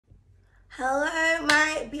Hello,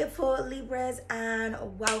 my beautiful Libras, and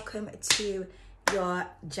welcome to your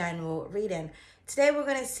general reading. Today we're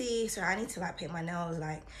going to see, sorry, I need to paint my nails.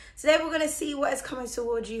 Today we're going to see what is coming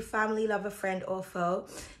towards you, family, lover, friend, or foe.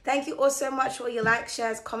 Thank you all so much for your likes,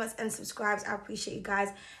 shares, comments, and subscribes. I appreciate you guys.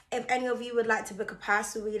 If any of you would like to book a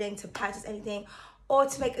personal reading, to purchase anything, or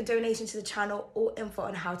to make a donation to the channel, all info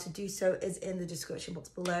on how to do so is in the description box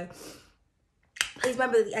below. Please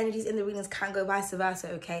remember that the energies in the readings can go vice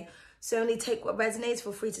versa, okay? So only take what resonates.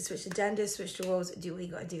 Feel free to switch the genders, switch the roles, do what you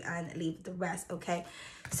gotta do, and leave the rest, okay?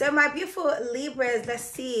 So my beautiful Libras, let's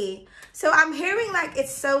see. So I'm hearing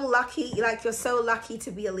it's so lucky, you're so lucky to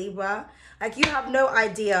be a Libra. You have no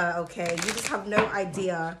idea, okay? You just have no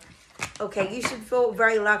idea. Okay, you should feel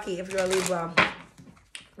very lucky if you're a Libra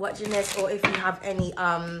watching this, or if you have any,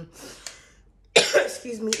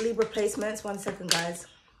 excuse me, Libra placements. 1 second, guys.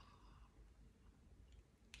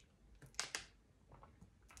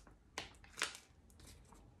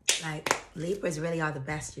 Libras really are the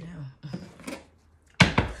best, you know.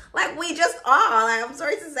 We just are. I'm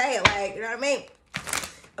sorry to say it. You know what I mean?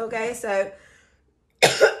 Okay, so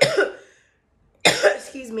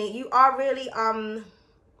excuse me, you are really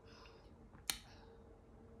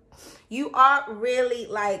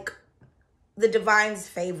the divine's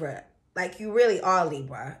favorite. You really are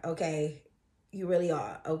Libra, okay? You really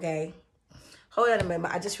are, okay? Hold on a minute,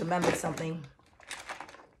 I just remembered something.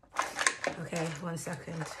 Okay, 1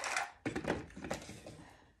 second.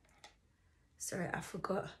 Sorry, I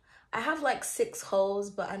forgot. I have 6 holes,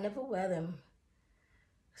 but I never wear them.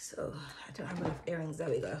 So I don't have enough earrings. There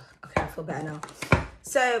we go. Okay, I feel better now.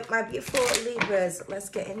 So my beautiful Libras, let's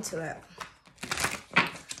get into it.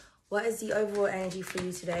 What is the overall energy for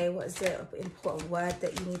you today? What is the important word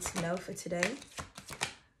that you need to know for today?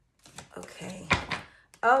 Okay.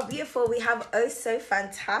 Oh, beautiful. We have oh so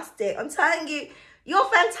fantastic. I'm telling you, you're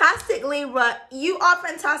fantastic, Libra. You are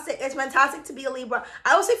fantastic. It's fantastic to be a Libra.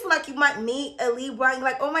 I also feel like you might meet a Libra and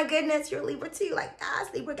you're oh my goodness, you're a Libra too.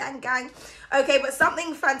 Yes, Libra gang. Okay, but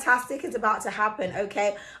something fantastic is about to happen,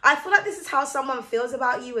 okay? I feel like this is how someone feels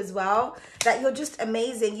about you as well, that you're just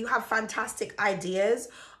amazing. You have fantastic ideas,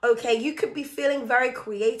 okay? You could be feeling very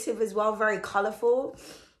creative as well, very colorful.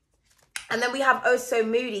 And then we have oh so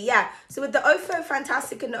moody. Yeah, so with the oh so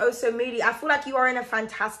fantastic and the oh so moody, I feel like you are in a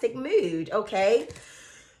fantastic mood, okay?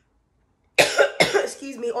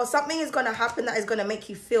 Excuse me. Or something is going to happen that is going to make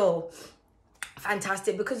you feel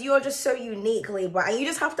fantastic, because you're just so unique, Libra, and you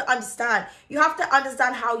just have to understand. You have to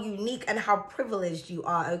understand how unique and how privileged you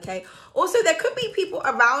are, okay? Also, there could be people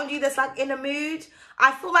around you that's in a mood.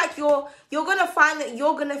 I feel like you're gonna find that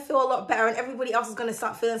you're gonna feel a lot better, and everybody else is gonna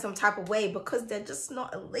start feeling some type of way because they're just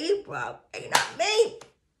not a Libra. You know what I mean?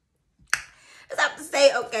 I just have to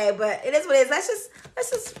say, okay, but it is what it is. Let's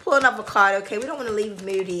just pull another card, okay? We don't want to leave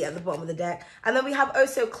moody at the bottom of the deck. And then we have oh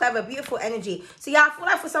so clever, beautiful energy. So yeah, I feel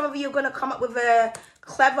like for some of you, you're gonna come up with a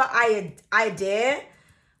clever idea.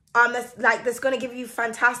 That's gonna give you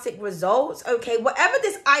fantastic results. Okay, whatever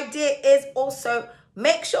this idea is, also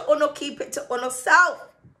make sure Uno keep it to Uno self.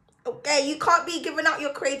 Okay, you can't be giving out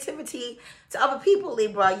your creativity to other people,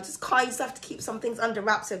 Libra. You just can't. You just have to keep some things under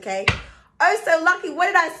wraps, okay? Oh, so lucky. What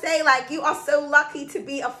did I say? You are so lucky to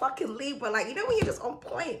be a fucking Libra. You know when you're just on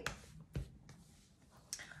point.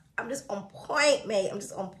 I'm just on point, mate. I'm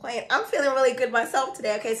just on point. I'm feeling really good myself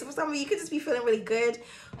today, okay? So for some of you could just be feeling really good.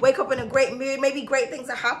 Wake up in a great mood. Maybe great things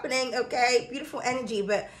are happening, okay? Beautiful energy,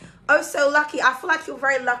 but oh, so lucky. I feel like you're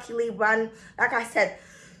very lucky, Libra. And like I said,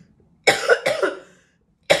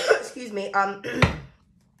 excuse me,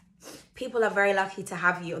 people are very lucky to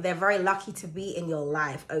have you. They're very lucky to be in your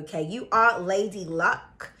life, okay? You are Lady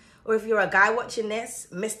Luck. Or if you're a guy watching this,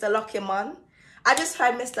 Mr. Luck your man. I just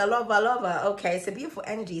heard Mr. Lover. Okay, it's a beautiful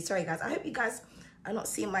energy. Sorry, guys. I hope you guys are not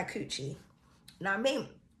seeing my coochie. You know what I mean?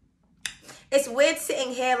 It's weird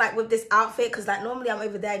sitting here, with this outfit, because, normally I'm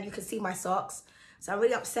over there and you can see my socks. So I'm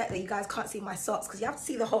really upset that you guys can't see my socks, because you have to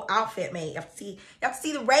see the whole outfit, mate. You have to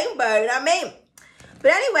see the rainbow, you know what I mean?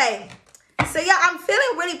 But anyway, so yeah, I'm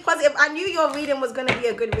feeling really positive. I knew your reading was going to be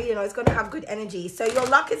a good reading, or it's going to have good energy. So your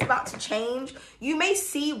luck is about to change. You may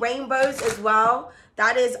see rainbows as well.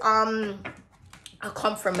 That is a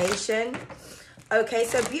confirmation. Okay,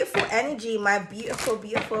 so beautiful energy, my beautiful,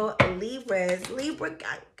 beautiful Libras. Libra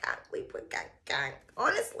gang.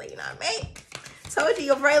 Honestly, you know what I mean? Told you,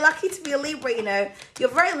 you're very lucky to be a Libra, you know. You're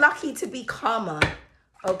very lucky to be calmer.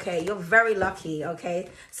 Okay, you're very lucky, okay?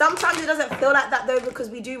 Sometimes it doesn't feel like that, though,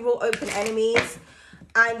 because we do rule open enemies.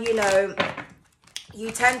 And, you know,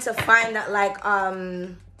 you tend to find that,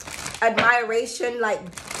 admiration,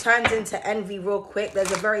 turns into envy real quick.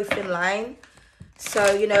 There's a very thin line.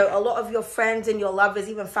 So, you know, a lot of your friends and your lovers,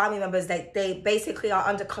 even family members, they basically are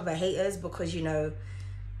undercover haters because, you know,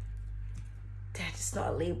 they're just not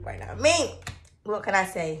a Libra right now. I mean, what can I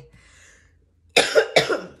say?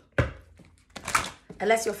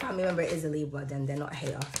 Unless your family member is a Libra, then they're not a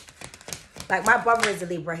hater. Like, my brother is a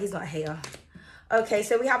Libra. He's not a hater. Okay,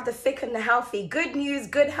 so we have the thick and the healthy. Good news,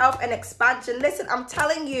 good health, and expansion. Listen, I'm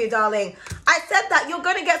telling you, darling. I said that you're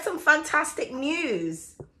going to get some fantastic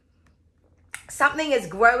news. Something is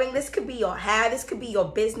growing. This could be your hair. This could be your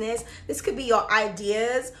business. This could be your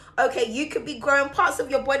ideas. Okay, you could be growing. Parts of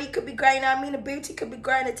your body could be growing. I mean, a booty could be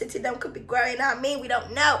growing. A titty them could be growing. I mean, we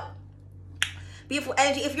don't know. Beautiful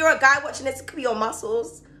energy. If you're a guy watching this, it could be your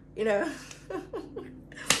muscles, you know.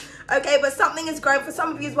 Okay, but something is growing for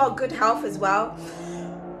some of you as well. Good health as well.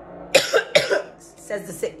 Says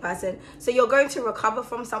the sick person. So you're going to recover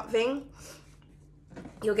from something.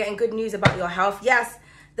 You're getting good news about your health. Yes.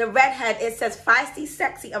 The redhead, it says feisty,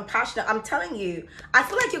 sexy, and passionate. I'm telling you, I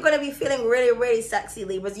feel like you're going to be feeling really, really sexy,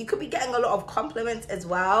 Libras. You could be getting a lot of compliments as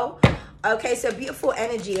well. Okay, so beautiful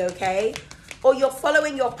energy, okay? Or you're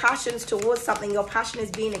following your passions towards something. Your passion is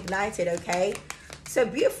being ignited, okay? So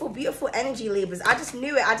beautiful, beautiful energy, Libras. I just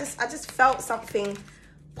knew it. I just felt something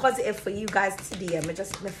positive for you guys to DM.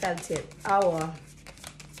 I felt it. Oh,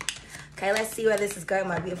 okay, let's see where this is going,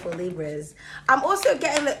 my beautiful Libras. I'm also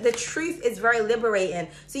getting that the truth is very liberating.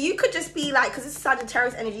 So you could just be like, because it's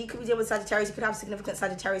Sagittarius energy, you could be dealing with Sagittarius, you could have significant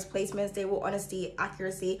Sagittarius placements, they will honesty,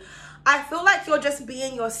 accuracy. I feel like you're just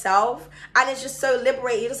being yourself, and it's just so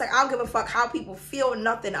liberating. You're just like, I don't give a fuck how people feel,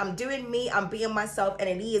 nothing. I'm doing me, I'm being myself, and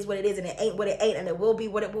it is what it is, and it ain't what it ain't, and it will be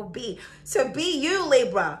what it will be. So be you,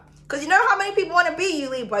 Libra. Because you know how many people want to be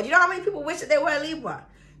you, Libra? Do you know how many people wish that they were a Libra?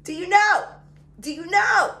 Do you know? Do you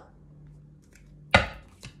know?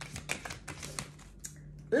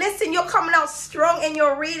 Listen, you're coming out strong in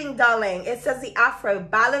your reading, darling. It says the Afro,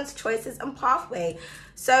 balance, choices, and pathway.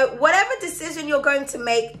 So whatever decision you're going to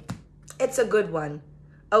make, it's a good one,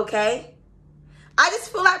 okay? I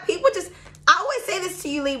just feel like people just, I always say this to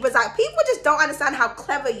you, Libras, like people just don't understand how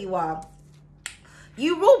clever you are.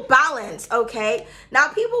 You rule balance, okay? Now,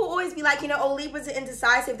 people will always be like, you know, oh, Libras are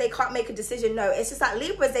indecisive, they can't make a decision. No, it's just like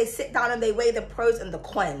Libras, they sit down and they weigh the pros and the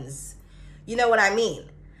cons. You know what I mean?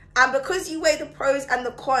 And because you weigh the pros and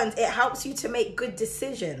the cons, it helps you to make good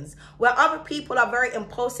decisions. Where other people are very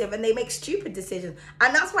impulsive and they make stupid decisions.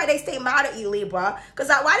 And that's why they stay mad at you, Libra. Because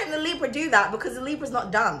like, why didn't the Libra do that? Because the Libra's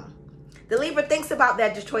not dumb. The Libra thinks about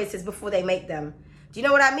their choices before they make them. Do you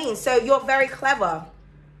know what I mean? So you're very clever.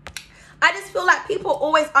 I just feel like people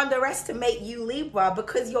always underestimate you, Libra,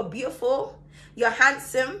 because you're beautiful, you're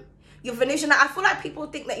handsome, you're Venusian. I feel like people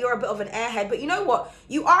think that you're a bit of an airhead, but you know what?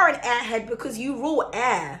 You are an airhead because you rule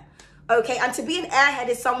air, okay? And to be an airhead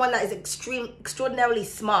is someone that is extraordinarily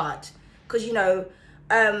smart, because, you know,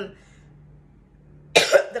 the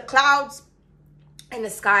clouds in the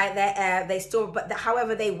sky, they're air, they store, but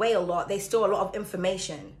however they weigh a lot, they store a lot of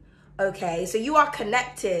information, okay? So you are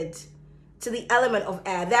connected to the element of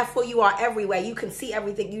air. Therefore, you are everywhere. You can see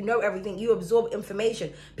everything. You know everything. You absorb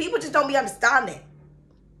information. People just don't be understanding.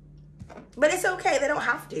 But it's okay. They don't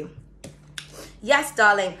have to. Yes,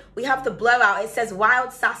 darling. We have the blowout. It says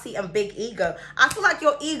wild, sassy, and big ego. I feel like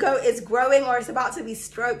your ego is growing or it's about to be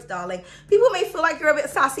stroked, darling. People may feel like you're a bit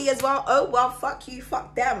sassy as well. Oh, well, fuck you.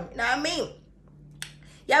 Fuck them. You know what I mean?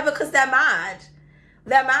 Yeah, because they're mad.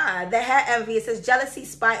 They're mad. They're hair envy. It says jealousy,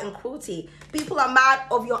 spite, and cruelty. People are mad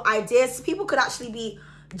of your ideas. People could actually be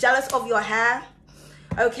jealous of your hair.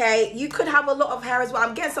 Okay, you could have a lot of hair as well.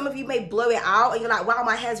 I'm getting some of you may blow it out and you're like, wow,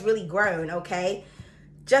 my hair's really grown. Okay,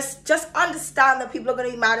 just understand that people are going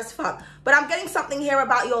to be mad as fuck. But I'm getting something here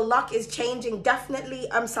about your luck is changing. Definitely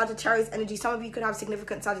Sagittarius energy. Some of you could have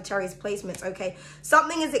significant Sagittarius placements. Okay,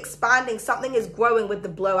 something is expanding, something is growing with the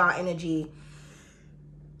blowout energy.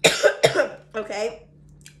 Okay,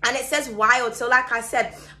 and it says wild. So like I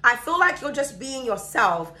said, I feel like you're just being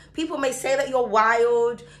yourself. People may say that you're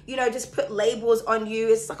wild, you know, just put labels on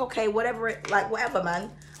you. It's like, okay, whatever, whatever,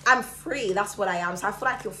 man. I'm free. That's what I am. So I feel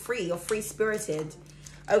like you're free. You're free-spirited.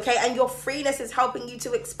 Okay, and your freeness is helping you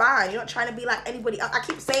to expand. You're not trying to be like anybody else. I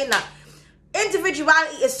keep saying that.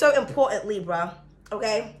 Individuality is so important, Libra.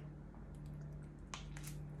 Okay?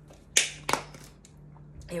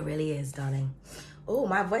 It really is, darling. Oh,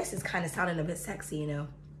 my voice is kind of sounding a bit sexy, you know.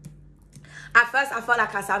 At first, I felt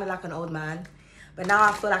like I sounded like an old man. But now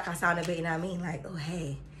I feel like I sound a bit, you know what I mean? Like, oh,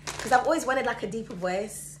 hey. Because I've always wanted like a deeper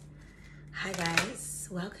voice. Hi, guys.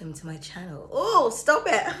 Welcome to my channel. Oh, stop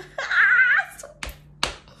it.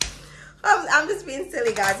 I'm just being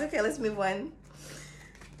silly, guys. Okay, let's move on.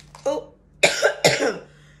 Oh.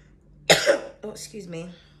 Oh, excuse me.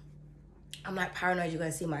 I'm like paranoid you're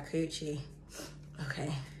going to see my coochie.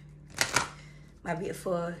 Okay. My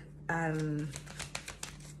beautiful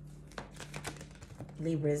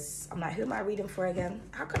Libras. I'm like, who am I reading for again?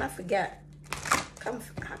 How can I forget?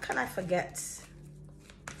 How can I forget?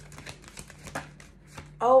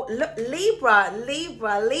 Oh, look, Libra. Do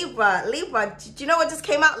you know what just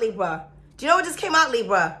came out, Libra? Do you know what just came out,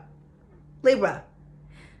 Libra?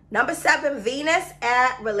 Number 7, Venus, air,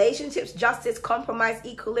 relationships, justice, compromise,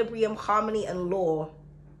 equilibrium, harmony, and law.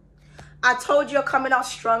 I told you you're coming out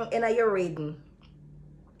strong in your reading.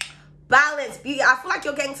 Balance, beauty. I feel like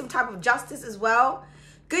you're getting some type of justice as well.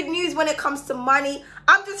 Good news when it comes to money.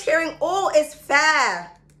 I'm just hearing all is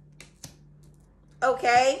fair.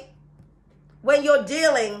 Okay? When you're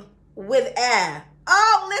dealing with air.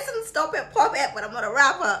 Oh, listen, stop it, pop it, but I'm not a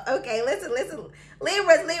rapper. Okay, listen.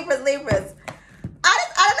 Libras. I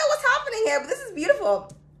don't know what's happening here, but this is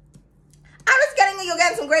beautiful. I'm just getting that you're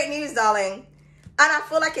getting some great news, darling. And I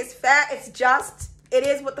feel like it's fair, it's just, it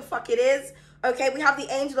is what the fuck it is. Okay, we have the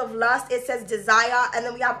angel of lust, it says desire, and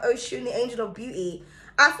then we have Oshun, the angel of beauty.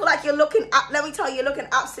 I feel like you're looking, let me tell you, you're looking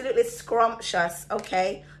absolutely scrumptious,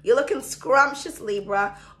 okay? You're looking scrumptious,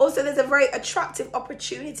 Libra. Also, there's a very attractive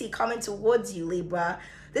opportunity coming towards you, Libra.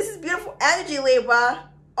 This is beautiful energy, Libra.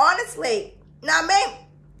 Honestly. Now, mate,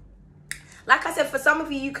 like I said, for some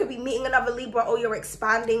of you, you could be meeting another Libra or you're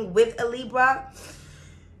expanding with a Libra.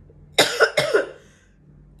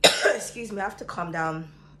 Excuse me, I have to calm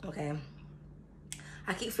down. Okay.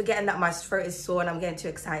 I keep forgetting that my throat is sore and I'm getting too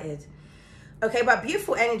excited. Okay, but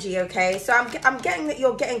beautiful energy, okay? So I'm getting that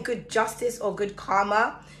you're getting good justice or good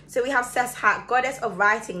karma. So we have Seshat, goddess of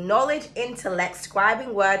writing, knowledge, intellect,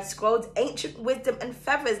 scribing words, scrolls, ancient wisdom, and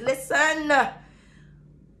feathers. Listen.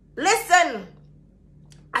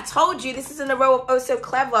 I told you this is in a row of oh so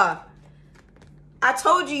clever. I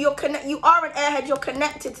told you you are an airhead, you're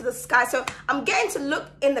connected to the sky. So I'm getting to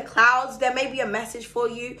look in the clouds. There may be a message for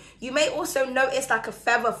you. You may also notice like a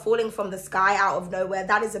feather falling from the sky out of nowhere.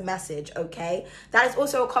 That is a message, okay? That is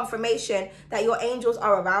also a confirmation that your angels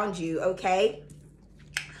are around you, okay?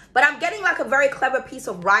 But I'm getting like a very clever piece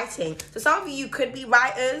of writing. So some of you could be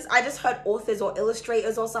writers. I just heard authors or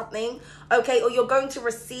illustrators or something, okay? Or you're going to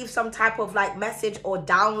receive some type of like message or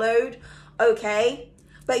download, okay?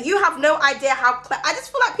 But you have no idea how I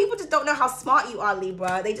just feel like people just don't know how smart you are,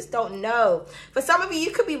 Libra. They just don't know. For some of you,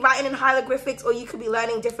 you could be writing in hieroglyphics or you could be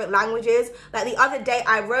learning different languages. Like the other day,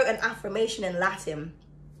 I wrote an affirmation in Latin.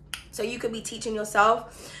 So you could be teaching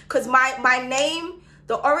yourself. Because my name,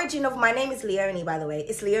 the origin of my name is Leonie, by the way.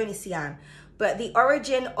 It's Leonie Sian. But the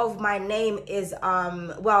origin of my name is,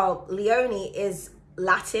 well, Leonie is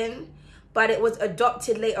Latin. But it was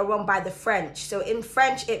adopted later on by the French. So in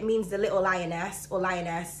French, it means the little lioness or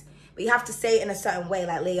lioness. But you have to say it in a certain way,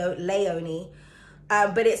 like Leonie.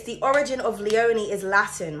 But it's the origin of Leonie is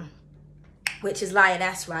Latin, which is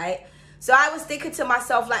lioness, right? So I was thinking to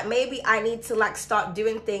myself, like, maybe I need to, like, start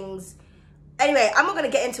doing things. Anyway, I'm not going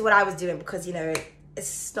to get into what I was doing because, you know,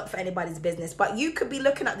 it's not for anybody's business. But you could be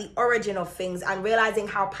looking at the origin of things and realizing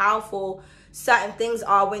how powerful certain things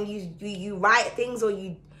are when you write things or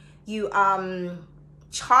you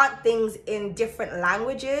chant things in different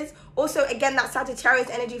languages. Also, again, that Sagittarius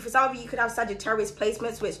energy, for some of you could have Sagittarius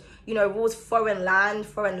placements, which, you know, rules foreign land,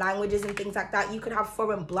 foreign languages and things like that. You could have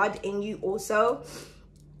foreign blood in you also,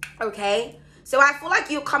 okay? So I feel like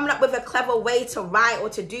you're coming up with a clever way to write or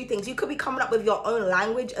to do things. You could be coming up with your own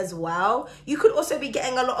language as well. You could also be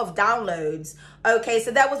getting a lot of downloads, okay?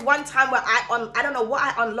 So there was one time where I don't know what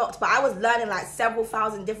I unlocked, but I was learning like several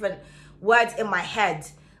thousand different words in my head.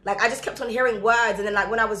 Like, I just kept on hearing words, and then, like,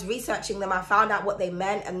 when I was researching them, I found out what they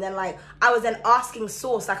meant, and then, like, I was then asking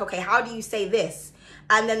source, like, okay, how do you say this?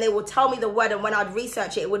 And then they will tell me the word, and when I'd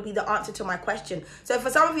research it, it would be the answer to my question. So for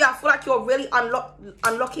some of you, I feel like you're really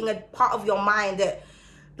unlocking a part of your mind that,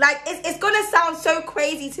 like, it's going to sound so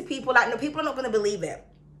crazy to people. Like, no, people are not going to believe it.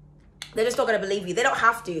 They're just not going to believe you. They don't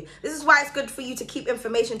have to. This is why it's good for you to keep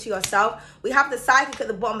information to yourself. We have the psychic at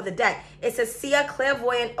the bottom of the deck. It says seer,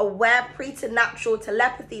 clairvoyant, aware, preternatural,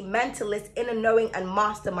 telepathy, mentalist, inner knowing, and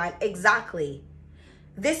mastermind. Exactly.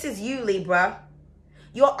 This is you, Libra.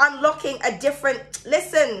 You're unlocking a different,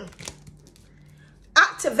 listen,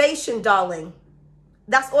 activation, darling.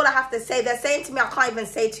 That's all I have to say. They're saying to me, I can't even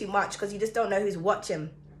say too much because you just don't know who's watching.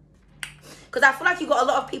 Because I feel like you got a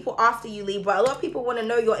lot of people after you, Libra. A lot of people want to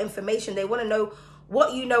know your information. They want to know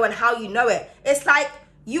what you know and how you know it. It's like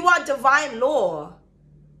you are divine law.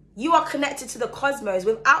 You are connected to the cosmos.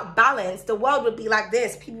 Without balance, the world would be like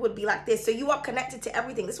this. People would be like this. So you are connected to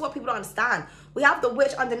everything. This is what people don't understand. We have the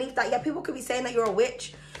witch underneath that. Yeah, people could be saying that you're a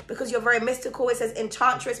witch. because you're very mystical. It says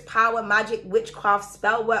enchantress, power, magic, witchcraft,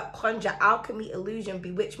 spell work, conjure, alchemy, illusion,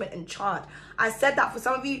 bewitchment, and chant. I said that for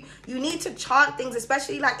some of you, you need to chant things,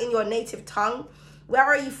 especially like in your native tongue. Where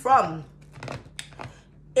are you from?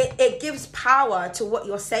 It gives power to what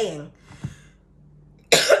you're saying.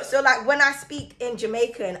 So like when I speak in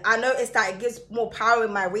Jamaican, I notice that it gives more power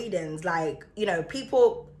in my readings. Like, you know,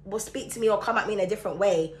 people will speak to me or come at me in a different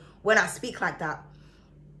way when I speak like that.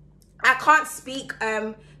 I can't speak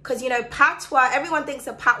because, you know, patois, everyone thinks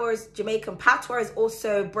that patois is Jamaican. Patois is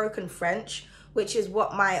also broken French, which is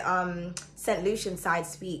what my St. Lucian side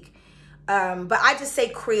speak. But I just say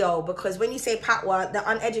Creole because when you say patois, the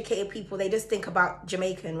uneducated people, they just think about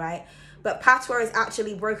Jamaican, right? But patois is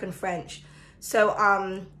actually broken French. So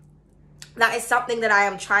that is something that I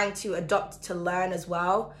am trying to adopt to learn as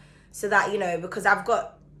well. So that, you know, because I've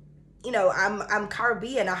got, you know, I'm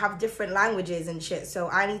Caribbean, I have different languages and shit. So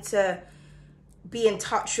I need to be in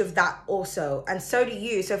touch with that also. And so do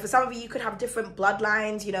you. So for some of you, you could have different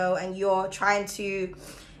bloodlines, you know, and you're trying to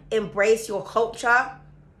embrace your culture.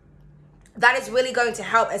 That is really going to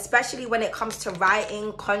help, especially when it comes to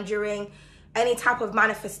writing, conjuring, any type of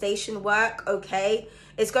manifestation work, okay?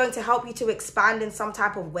 It's going to help you to expand in some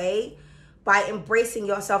type of way by embracing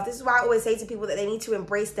yourself. This is why I always say to people that they need to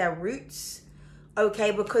embrace their roots,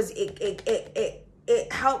 okay? Because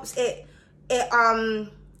it helps,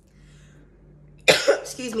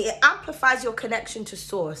 excuse me, it amplifies your connection to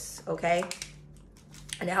source, okay?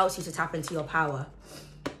 And it helps you to tap into your power.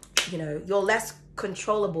 You know, you're less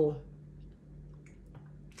controllable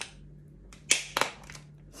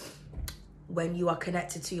when you are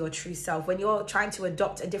connected to your true self. When you're trying to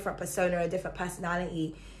adopt a different persona, a different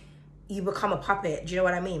personality, you become a puppet. Do you know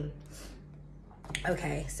what I mean?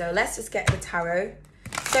 Okay, so let's just get the tarot.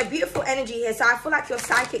 So beautiful energy here. So I feel like your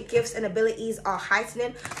psychic gifts and abilities are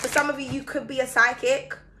heightening. For some of you, you could be a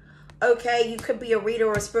psychic. Okay, you could be a reader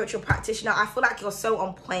or a spiritual practitioner. I feel like you're so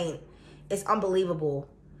on point. It's unbelievable.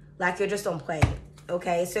 Like you're just on point.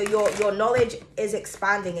 Okay, so your knowledge is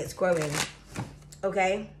expanding. It's growing.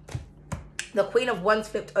 Okay. The Queen of Wands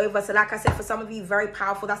flipped over. So like I said, for some of you, very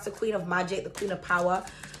powerful. That's the Queen of Magic, the Queen of Power,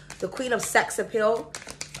 the Queen of Sex Appeal.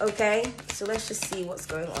 Okay, so let's just see what's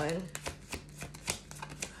going on.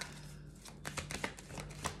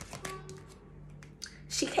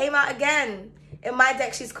 She came out again. In my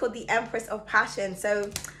deck, she's called the Empress of Passion.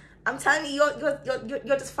 So I'm telling you,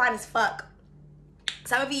 you're just fine as fuck.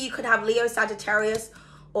 Some of you could have Leo, Sagittarius,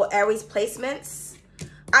 or Aries placements.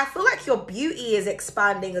 I feel like your beauty is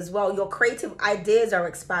expanding as well. Your creative ideas are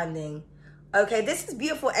expanding. Okay, this is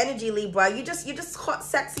beautiful energy, Libra. You're just hot,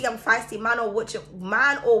 sexy, and feisty. Man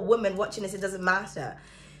or woman watching this, it doesn't matter.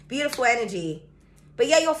 Beautiful energy. But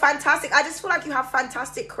yeah, you're fantastic. I just feel like you have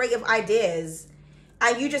fantastic creative ideas.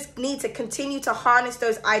 And you just need to continue to harness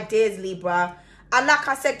those ideas, Libra. And like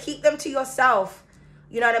I said, keep them to yourself.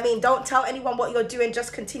 You know what I mean? Don't tell anyone what you're doing.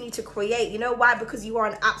 Just continue to create. You know why? Because you are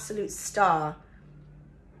an absolute star.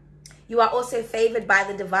 You are also favored by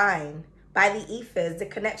the divine, by the ethers, the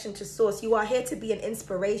connection to source. You are here to be an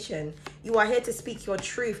inspiration. You are here to speak your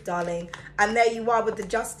truth, darling. And there you are with the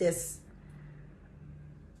justice.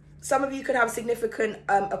 Some of you could have significant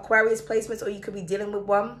Aquarius placements, or you could be dealing with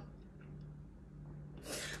one.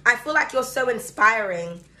 I feel like you're so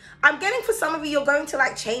inspiring. I'm getting for some of you, you're going to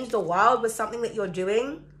like change the world with something that you're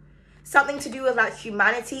doing. Something to do with like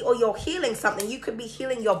humanity, or you're healing something. You could be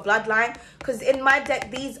healing your bloodline, because in my deck,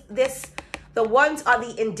 the ones are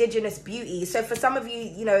the indigenous beauty. So for some of you,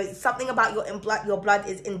 you know, something about your blood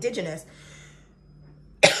is indigenous.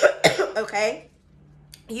 Okay,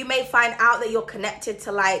 you may find out that you're connected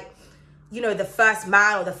to like, you know, the first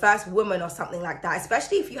man or the first woman or something like that.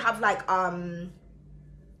 Especially if you have like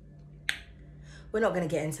we're not gonna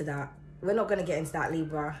get into that. We're not gonna get into that,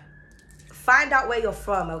 Libra. Find out where you're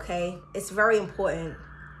from, okay? It's very important.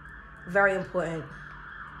 Very important.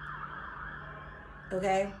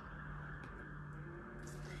 Okay?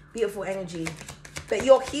 Beautiful energy. But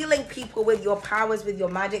you're healing people with your powers, with your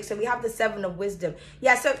magic. So we have the 7 of Wisdom.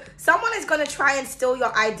 Yeah, so someone is going to try and steal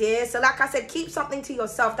your ideas. So like I said, keep something to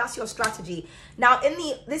yourself. That's your strategy. Now,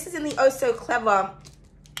 this is in the Oh So Clever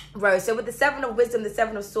row. So with the 7 of Wisdom, the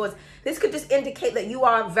 7 of Swords, this could just indicate that you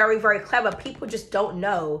are very, very clever. People just don't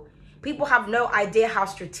know. People have no idea how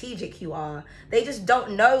strategic you are. They just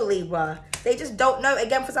don't know, Libra. They just don't know.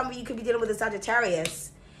 Again, for some of you, you could be dealing with a Sagittarius.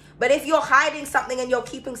 But if you're hiding something and you're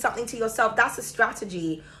keeping something to yourself, that's a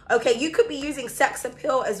strategy. Okay, you could be using sex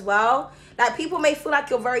appeal as well. Like, people may feel like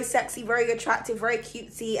you're very sexy, very attractive, very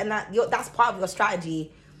cutesy, and that's part of your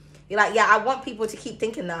strategy. You're like, yeah, I want people to keep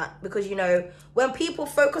thinking that. Because, you know, when people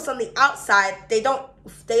focus on the outside, they don't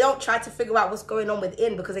try to figure out what's going on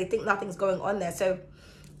within because they think nothing's going on there. So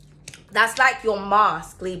that's like your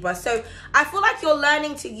mask, Libra. So I feel like you're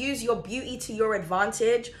learning to use your beauty to your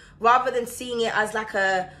advantage rather than seeing it as like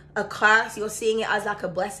a curse. You're seeing it as like a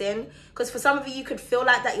blessing. Because for some of you, you could feel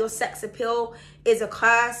like that your sex appeal is a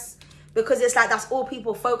curse because it's like that's all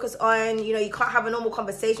people focus on. You know, you can't have a normal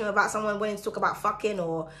conversation about someone wanting to talk about fucking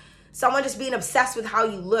or someone just being obsessed with how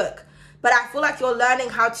you look. But I feel like you're learning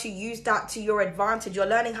how to use that to your advantage. You're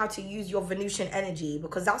learning how to use your Venusian energy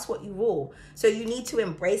because that's what you rule. So you need to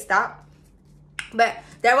embrace that. But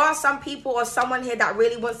there are some people or someone here that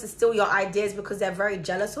really wants to steal your ideas because they're very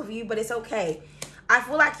jealous of you, but it's okay. I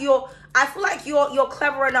feel like you're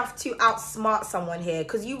clever enough to outsmart someone here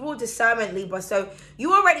because you rule discernment, Libra. So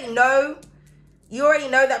you already know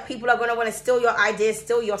that people are going to want to steal your ideas,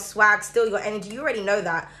 steal your swag, steal your energy. You already know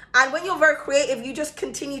that. And when you're very creative, you just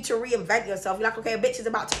continue to reinvent yourself. You're like, okay, a bitch is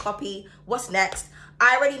about to copy. What's next?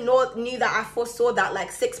 I already knew that. I foresaw that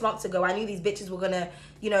like 6 months ago. I knew these bitches were going to,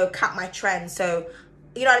 you know, cut my trend. So,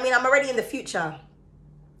 you know what I mean? I'm already in the future.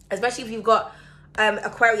 Especially if you've got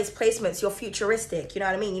Aquarius placements, you're futuristic. You know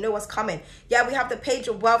what I mean? You know what's coming. Yeah, we have the Page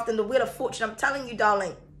of Wealth and the Wheel of Fortune. I'm telling you,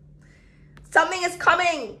 darling. Something is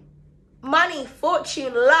coming. Money,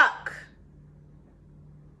 fortune, luck.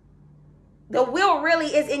 The wheel really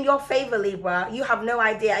is in your favor, Libra. You have no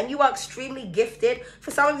idea. And you are extremely gifted.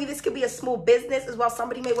 For some of you, this could be a small business as well.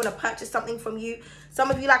 Somebody may want to purchase something from you.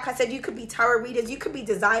 Some of you, like I said, you could be tarot readers. You could be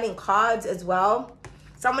designing cards as well.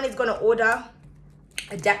 Someone is going to order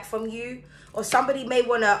a deck from you. Or somebody may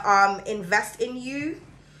want to invest in you.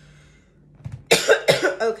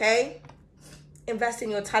 Okay. Invest in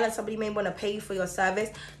your talent. Somebody may want to pay you for your service.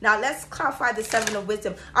 Now let's clarify the 7 of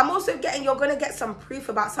Wisdom. I'm also getting, you're going to get some proof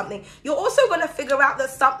about something. You're also going to figure out that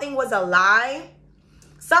something was a lie.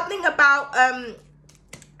 Something about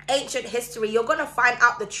ancient history. You're going to find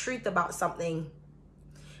out the truth about something.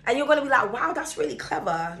 And you're going to be like, wow, that's really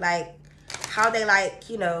clever. Like how they like,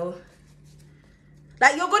 you know,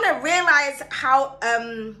 like you're going to realize how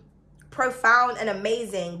profound and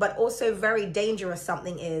amazing, but also very dangerous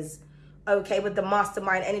something is. Okay, with the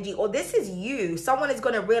mastermind energy, or this is you. Someone is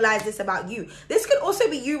going to realize this about you. This could also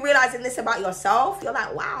be you realizing this about yourself. You're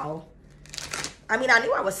like, wow. I mean, I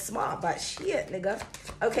knew I was smart, but shit, nigga.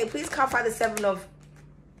 Okay, please clarify the 7 of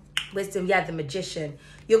Wisdom. Yeah, the Magician.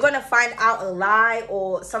 You're going to find out a lie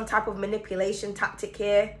or some type of manipulation tactic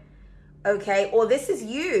here. Okay, or this is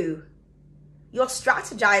you. You're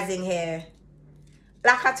strategizing here.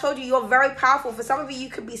 Like I told you, you're very powerful. For some of you, you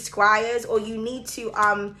could be scryers, or you need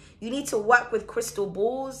to work with crystal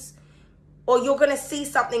balls, or you're going to see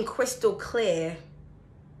something crystal clear.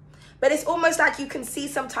 But it's almost like you can see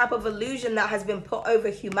some type of illusion that has been put over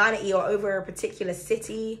humanity or over a particular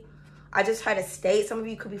city. I just heard a state. Some of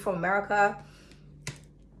you could be from America.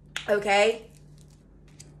 Okay.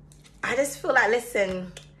 I just feel like,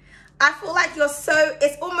 listen, I feel like you're so,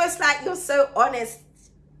 it's almost like you're so honest.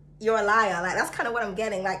 You're a liar. Like, that's kind of what I'm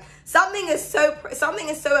getting. Like, something is so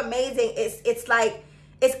amazing. It's like,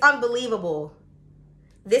 it's unbelievable.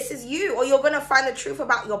 This is you. Or you're going to find the truth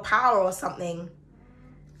about your power or something.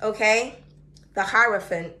 Okay? The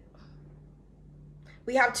Hierophant.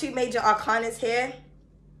 We have 2 major arcanas here.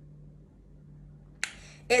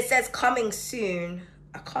 It says coming soon.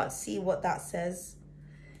 I can't see what that says.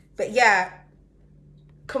 But yeah,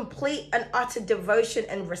 complete and utter devotion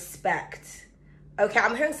and respect. Okay,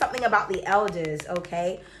 I'm hearing something about the elders,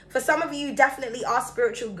 okay? For some of you, you definitely are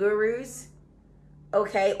spiritual gurus,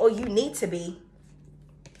 okay? Or you need to be.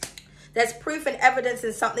 There's proof and evidence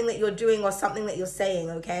in something that you're doing or something that you're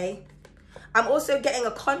saying, okay? I'm also getting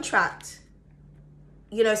a contract.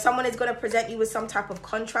 You know, someone is going to present you with some type of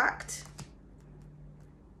contract,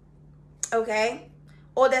 okay?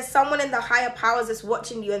 Or there's someone in the higher powers that's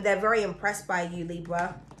watching you and they're very impressed by you,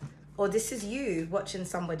 Libra. Or this is you watching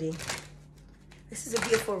somebody. This is a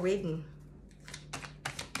beautiful reading.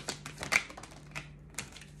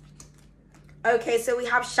 Okay, so we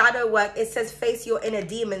have shadow work. It says face your inner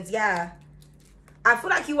demons. Yeah. I feel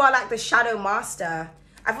like you are like the shadow master.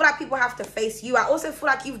 I feel like people have to face you. I also feel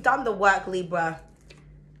like you've done the work, Libra.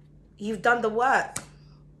 You've done the work.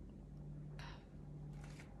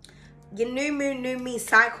 Your new moon, new me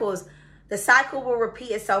cycles. The cycle will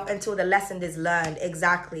repeat itself until the lesson is learned.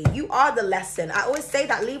 Exactly. You are the lesson. I always say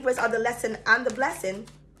that Libras are the lesson and the blessing.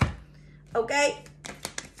 Okay?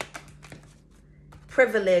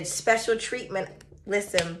 Privilege, special treatment.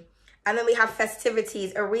 Listen. And then we have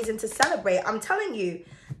festivities, a reason to celebrate. I'm telling you,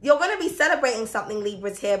 you're going to be celebrating something,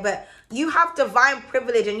 Libras, here, but you have divine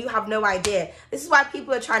privilege and you have no idea. This is why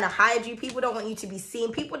people are trying to hide you. People don't want you to be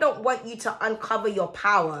seen. People don't want you to uncover your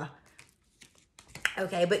power.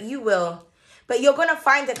 Okay, but you will. But you're going to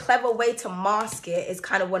find a clever way to mask it is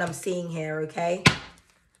kind of what I'm seeing here, okay?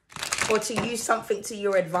 Or to use something to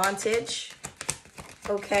your advantage,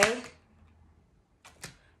 okay?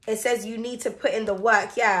 It says you need to put in the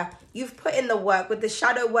work. Yeah, you've put in the work. With the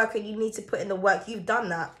shadow worker, you need to put in the work. You've done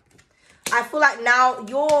that. I feel like now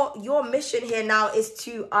your mission here now is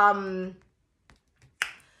to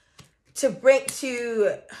bring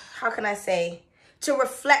to, how can I say, to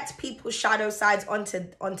reflect people's shadow sides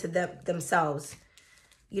onto themselves.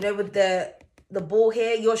 You know, with the ball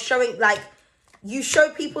here, you're showing, like, you show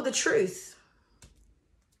people the truth.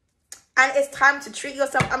 And it's time to treat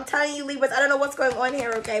yourself. I'm telling you, Libras, I don't know what's going on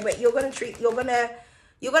here, okay? But you're gonna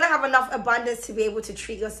have enough abundance to be able to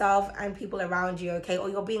treat yourself and people around you, okay? Or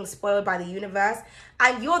you're being spoiled by the universe.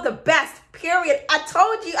 And you're the best, period. I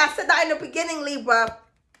told you, I said that in the beginning, Libra.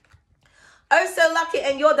 Oh, so lucky,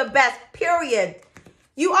 and you're the best, period.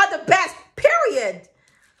 You are the best, period.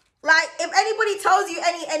 Like, if anybody tells you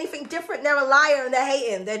anything different, they're a liar and they're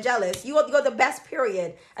hating, they're jealous. You're the best,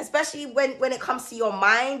 period. Especially when it comes to your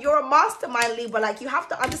mind. You're a mastermind, Libra. Like, you have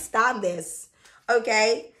to understand this,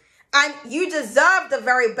 okay? And you deserve the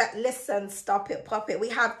very best. Listen, stop it, pop it. We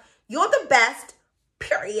have, you're the best,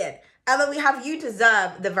 period. And then we have, you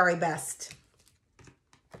deserve the very best.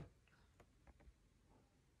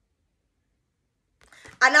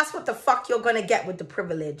 And that's what the fuck you're going to get with the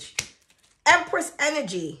privilege. Empress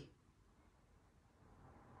energy.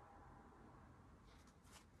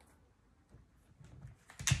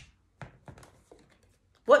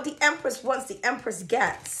 What the Empress wants, the Empress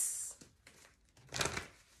gets.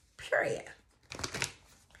 Period.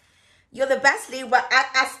 You're the best, Libra.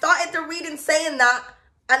 I started the reading saying that,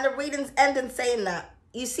 and the reading's ending saying that.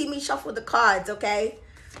 You see me shuffle the cards, okay?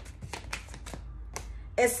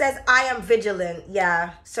 It says, I am vigilant.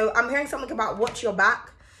 Yeah. So I'm hearing something about watch your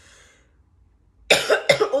back.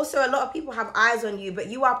 Also, a lot of people have eyes on you, but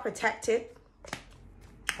you are protected.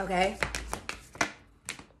 Okay.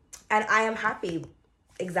 And I am happy.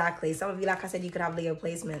 Exactly. Some of you, like I said, you could have Leo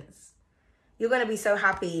placements. You're going to be so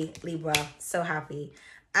happy, Libra. So happy.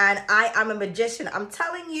 And I am a magician. I'm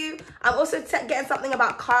telling you. I'm also getting something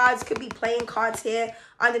about cards. Could be playing cards here.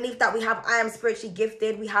 Underneath that, we have I am spiritually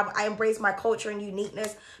gifted. We have I embrace my culture and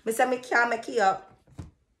uniqueness.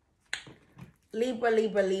 Libra,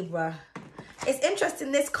 Libra, Libra. It's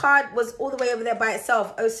interesting. This card was all the way over there by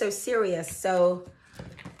itself. Oh, so serious. So,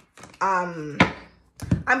 I'm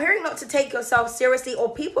hearing not to take yourself seriously,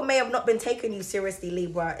 or people may have not been taking you seriously,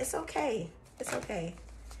 Libra. It's okay. It's okay.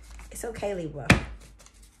 It's okay, Libra.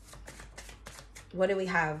 What do we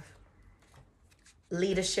have?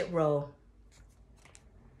 Leadership role.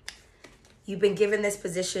 You've been given this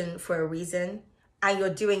position for a reason, and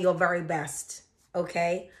you're doing your very best,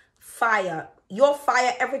 okay? Fire. Your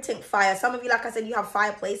fire, everything fire. Some of you, like I said, you have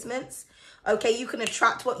fire placements, okay? You can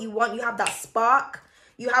attract what you want. You have that spark.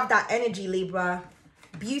 You have that energy, Libra.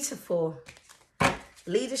 Beautiful.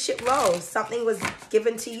 Leadership role. Something was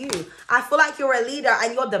given to you. I feel like you're a leader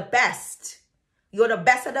and you're the best. You're the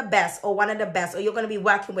best of the best, or one of the best, or you're going to be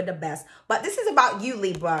working with the best. But this is about you,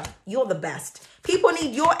 Libra. You're the best. People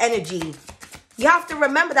need your energy. You have to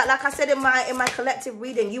remember that, like I said in my collective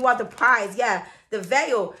reading, you are the prize. Yeah, the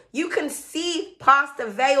veil. You can see past the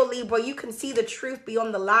veil, Libra. You can see the truth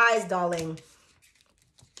beyond the lies, darling.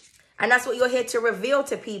 And that's what you're here to reveal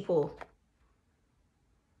to people.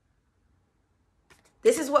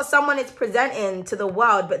 This is what someone is presenting to the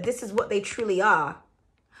world, but this is what they truly are.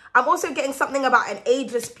 I'm also getting something about an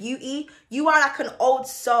ageless beauty. You are like an old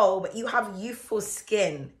soul, but you have youthful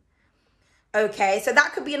skin. Okay, so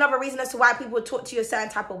that could be another reason as to why people talk to you a certain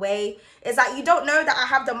type of way. Is that you don't know that I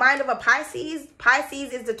have the mind of a Pisces.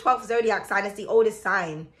 Pisces is the 12th zodiac sign. It's the oldest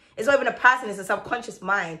sign. It's not even a person. It's a subconscious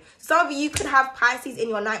mind. Some of you could have Pisces in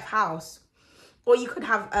your 9th house. Or you could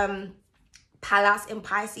have Pallas in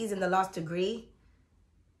Pisces in the last degree.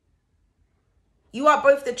 You are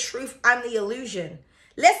both the truth and the illusion.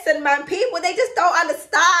 Listen, man, people, they just don't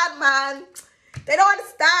understand, man. They don't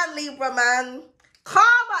understand, Libra, man.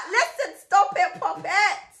 Karma, listen, stop it,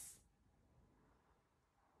 puppets.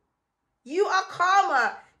 You are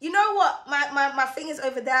karma. You know what? My thing is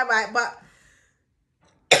over there, right? But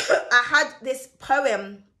I had this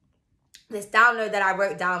poem, this download that I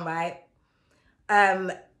wrote down, right?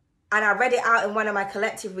 And I read it out in one of my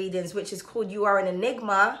collective readings, which is called You Are an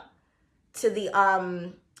Enigma to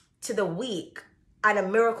the Weak and a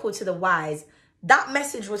Miracle to the Wise. That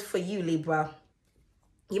message was for you, Libra.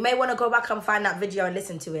 You may want to go back and find that video and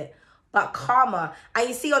listen to it. But karma. And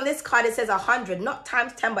you see on this card, it says 100. Not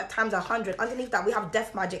times 10, but times 100. Underneath that, we have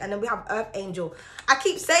Death Magic. And then we have Earth Angel. I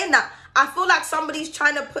keep saying that. I feel like somebody's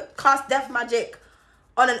trying to cast Death Magic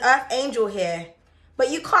on an earth angel here. But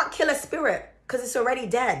you can't kill a spirit because it's already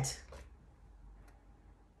dead.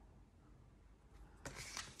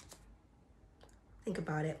 Think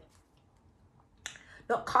about it.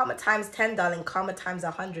 Not karma times 10, darling. Karma times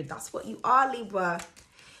 100. That's what you are, Libra.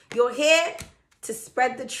 You're here to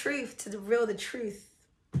spread the truth, to reveal the truth.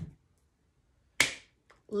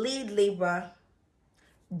 Lead, Libra.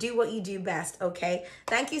 Do what you do best, okay?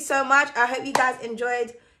 Thank you so much. I hope you guys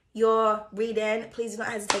enjoyed your reading. Please do not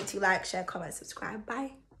hesitate to like, share, comment, subscribe.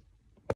 Bye.